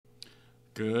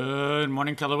Good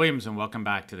morning, Keller Williams, and welcome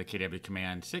back to the KW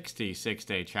Command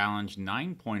 66-Day Challenge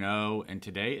 9.0, and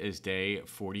today is day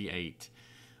 48.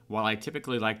 While I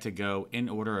typically like to go in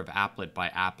order of applet by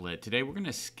applet, today we're going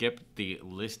to skip the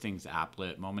listings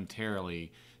applet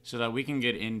momentarily so that we can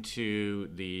get into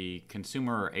the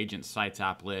consumer or agent sites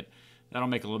applet. That'll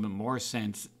make a little bit more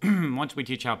sense once we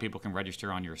teach how people can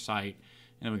register on your site.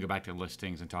 And then we go back to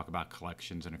listings and talk about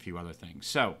collections and a few other things.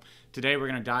 So today we're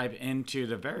going to dive into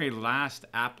the very last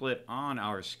applet on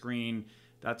our screen.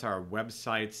 That's our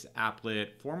websites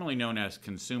applet, formerly known as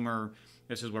consumer.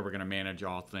 This is where we're going to manage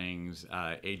all things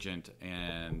agent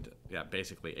and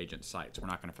basically agent sites. We're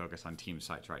not going to focus on team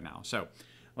sites right now. So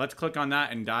let's click on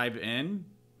that and dive in.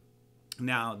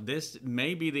 Now, this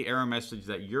may be the error message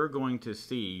that you're going to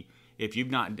see if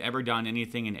you've not ever done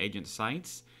anything in agent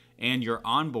sites and your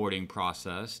onboarding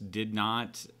process did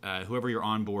not, whoever you're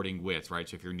onboarding with, right?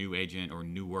 So if you're a new agent or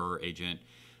newer agent,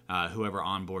 whoever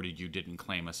onboarded you didn't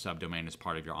claim a subdomain as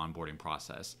part of your onboarding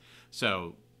process.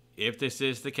 So if this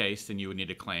is the case, then you would need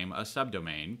to claim a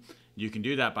subdomain. You can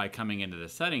do that by coming into the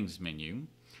settings menu.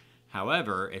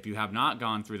 However, if you have not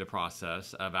gone through the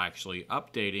process of actually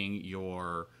updating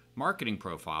your marketing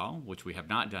profile, which we have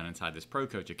not done inside this Pro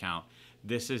Coach account,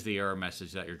 this is the error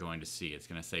message that you're going to see. It's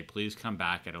going to say, please come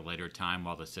back at a later time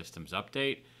while the systems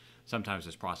update. Sometimes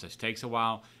this process takes a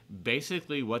while.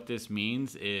 Basically, what this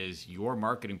means is your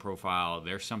marketing profile,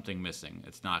 there's something missing.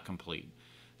 It's not complete.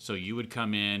 So you would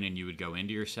come in and you would go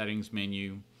into your settings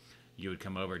menu. You would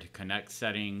come over to connect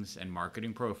settings and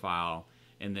marketing profile,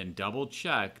 and then double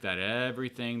check that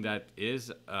everything that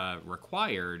is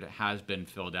required has been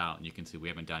filled out. And you can see we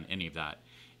haven't done any of that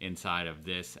inside of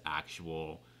this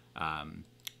actual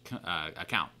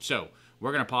account. So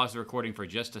we're going to pause the recording for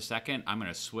just a second. I'm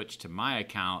going to switch to my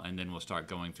account, and then we'll start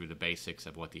going through the basics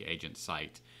of what the agent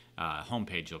site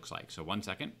homepage looks like. So 1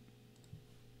 second.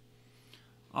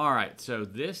 All right, so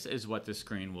this is what the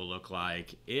screen will look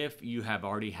like if you have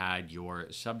already had your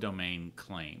subdomain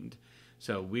claimed.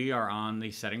 So we are on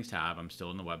the settings tab. I'm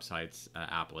still in the websites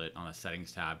applet on the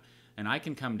settings tab. And I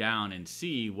can come down and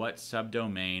see what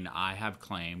subdomain I have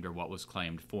claimed or what was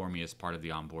claimed for me as part of the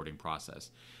onboarding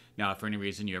process. Now, if for any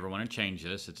reason you ever want to change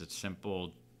this, it's a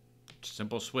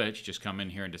simple switch. Just come in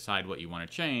here and decide what you want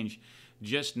to change.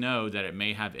 Just know that it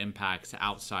may have impacts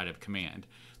outside of command.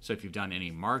 So if you've done any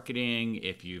marketing,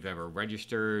 if you've ever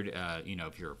registered,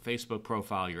 if your Facebook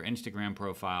profile, your Instagram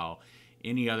profile,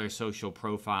 any other social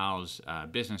profiles,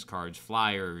 business cards,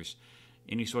 flyers,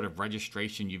 any sort of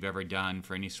registration you've ever done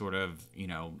for any sort of,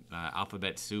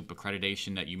 alphabet soup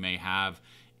accreditation that you may have,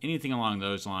 anything along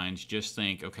those lines, just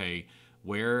think, okay,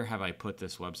 where have I put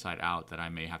this website out that I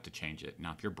may have to change it?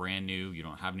 Now, if you're brand new, you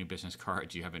don't have any business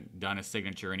cards, you haven't done a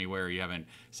signature anywhere, you haven't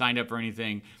signed up for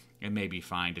anything, it may be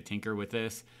fine to tinker with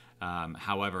this.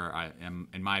 However,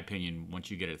 in my opinion, once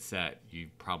you get it set, you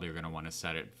probably are going to want to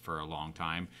set it for a long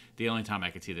time. The only time I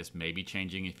could see this maybe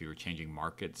changing if you were changing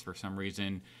markets for some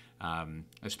reason,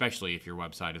 especially if your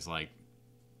website is like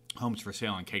homes for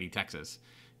sale in Katy, Texas,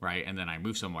 right? And then I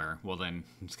move somewhere, well, then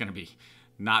it's going to be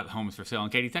not homes for sale in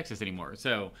Katy, Texas anymore.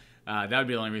 So that would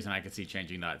be the only reason I could see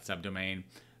changing that subdomain.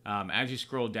 As you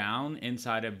scroll down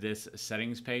inside of this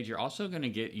settings page, you're also going to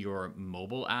get your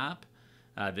mobile app.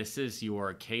 This is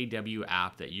your KW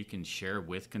app that you can share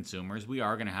with consumers. We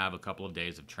are going to have a couple of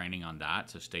days of training on that,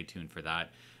 so stay tuned for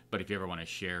that. But if you ever want to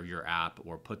share your app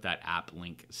or put that app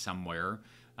link somewhere,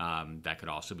 that could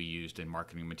also be used in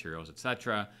marketing materials,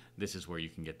 etc., this is where you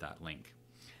can get that link.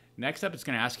 Next up, it's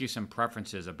going to ask you some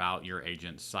preferences about your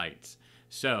agent sites.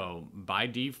 So by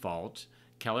default,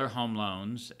 Keller Home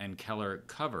Loans and Keller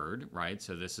Covered, right?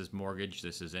 So this is mortgage,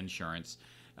 this is insurance,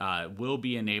 will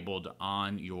be enabled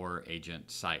on your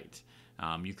agent site.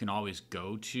 You can always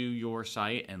go to your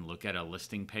site and look at a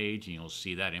listing page, and you'll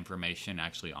see that information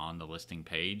actually on the listing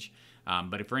page.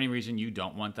 But if for any reason you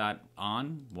don't want that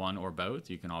on, one or both,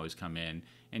 you can always come in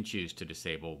and choose to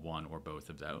disable one or both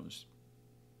of those.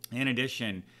 In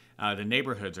addition, the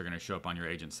neighborhoods are going to show up on your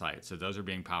agent site. So those are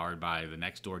being powered by the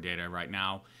Nextdoor data right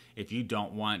now. If you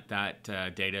don't want that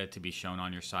data to be shown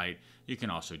on your site, you can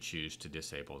also choose to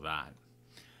disable that.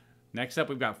 Next up,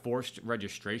 we've got forced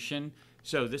registration.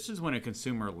 So this is when a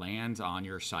consumer lands on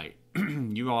your site.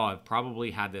 You all have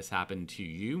probably had this happen to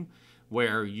you,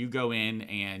 where you go in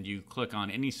and you click on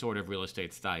any sort of real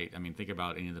estate site. I mean, think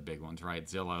about any of the big ones, right?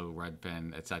 Zillow,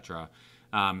 Redfin, etc.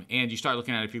 And you start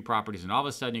looking at a few properties, and all of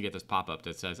a sudden you get this pop-up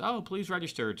that says, oh, please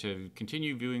register to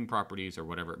continue viewing properties, or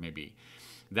whatever it may be.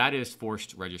 That is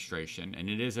forced registration, and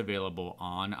it is available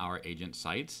on our agent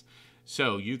sites.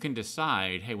 So you can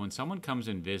decide, hey, when someone comes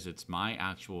and visits my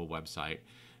actual website,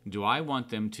 Do I want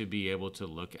them to be able to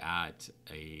look at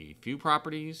a few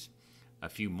properties, a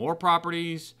few more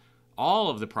properties, all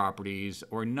of the properties,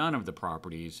 or none of the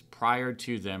properties prior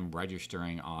to them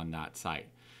registering on that site?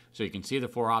 So you can see the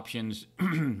 4 options.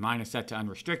 Mine is set to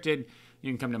unrestricted.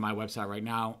 You can come to my website right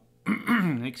now,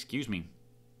 excuse me,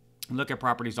 look at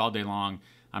properties all day long.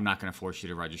 I'm not going to force you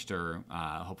to register.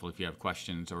 Hopefully if you have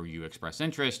questions or you express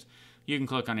interest, you can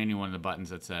click on any one of the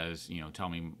buttons that says, tell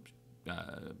me,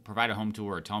 provide a home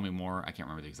tour or tell me more. I can't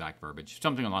remember the exact verbiage,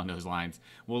 something along those lines.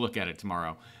 We'll look at it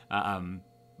tomorrow.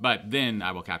 But then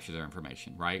I will capture their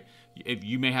information, right? If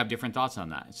you may have different thoughts on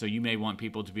that. So you may want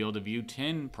people to be able to view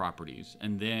 10 properties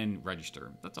and then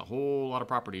register. That's a whole lot of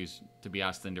properties to be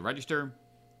asked them to register.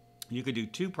 You could do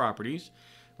 2 properties,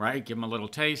 right? Give them a little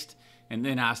taste and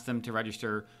then ask them to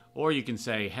register. Or you can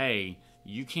say, hey,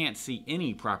 you can't see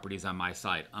any properties on my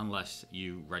site unless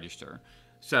you register.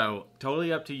 So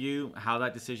totally up to you how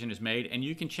that decision is made, and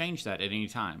you can change that at any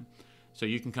time. So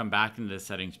you can come back into the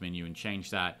settings menu and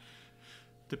change that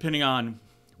depending on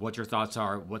what your thoughts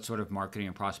are, what sort of marketing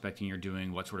and prospecting you're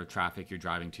doing, what sort of traffic you're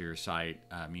driving to your site,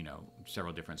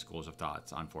 several different schools of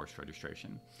thoughts on forced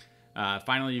registration.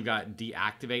 Finally, you've got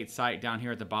deactivate site down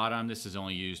here at the bottom. This is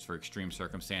only used for extreme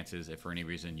circumstances. If for any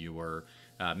reason you were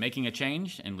making a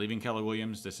change and leaving Keller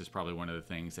Williams, this is probably one of the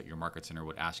things that your market center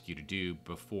would ask you to do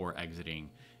before exiting,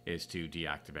 is to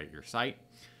deactivate your site.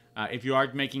 If you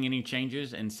are making any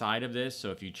changes inside of this,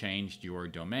 so if you changed your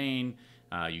domain,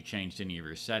 you changed any of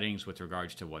your settings with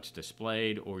regards to what's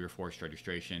displayed or your forced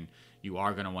registration, you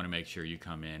are going to want to make sure you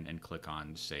come in and click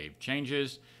on Save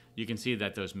Changes. You can see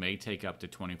that those may take up to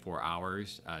 24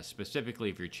 hours. Specifically,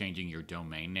 if you're changing your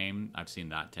domain name, I've seen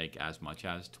that take as much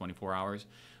as 24 hours.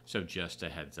 So just a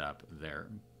heads up there.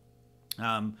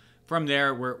 From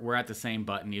there, we're at the same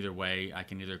button either way. I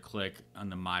can either click on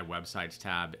the My Websites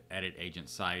tab, Edit Agent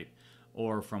Site,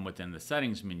 or from within the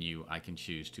Settings menu, I can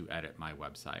choose to edit my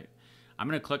website. I'm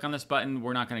going to click on this button.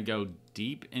 We're not going to go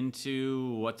deep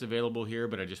into what's available here,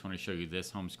 but I just want to show you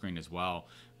this home screen as well.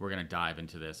 We're going to dive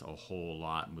into this a whole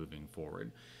lot moving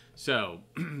forward. So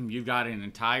you've got an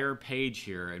entire page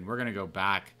here, and we're going to go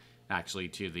back actually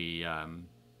to the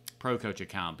Pro Coach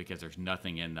account because there's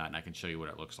nothing in that, and I can show you what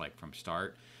it looks like from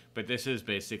start. But this is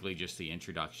basically just the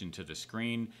introduction to the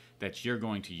screen that you're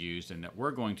going to use and that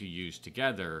we're going to use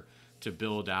together to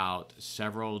build out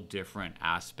several different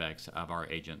aspects of our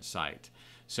agent site.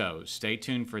 So stay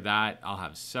tuned for that. I'll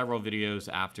have several videos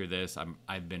after this.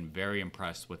 I've been very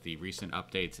impressed with the recent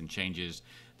updates and changes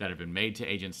that have been made to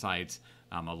agent sites.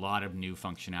 A lot of new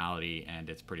functionality, and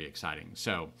it's pretty exciting.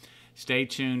 So stay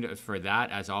tuned for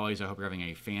that. As always, I hope you're having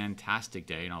a fantastic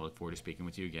day, and I'll look forward to speaking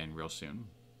with you again real soon.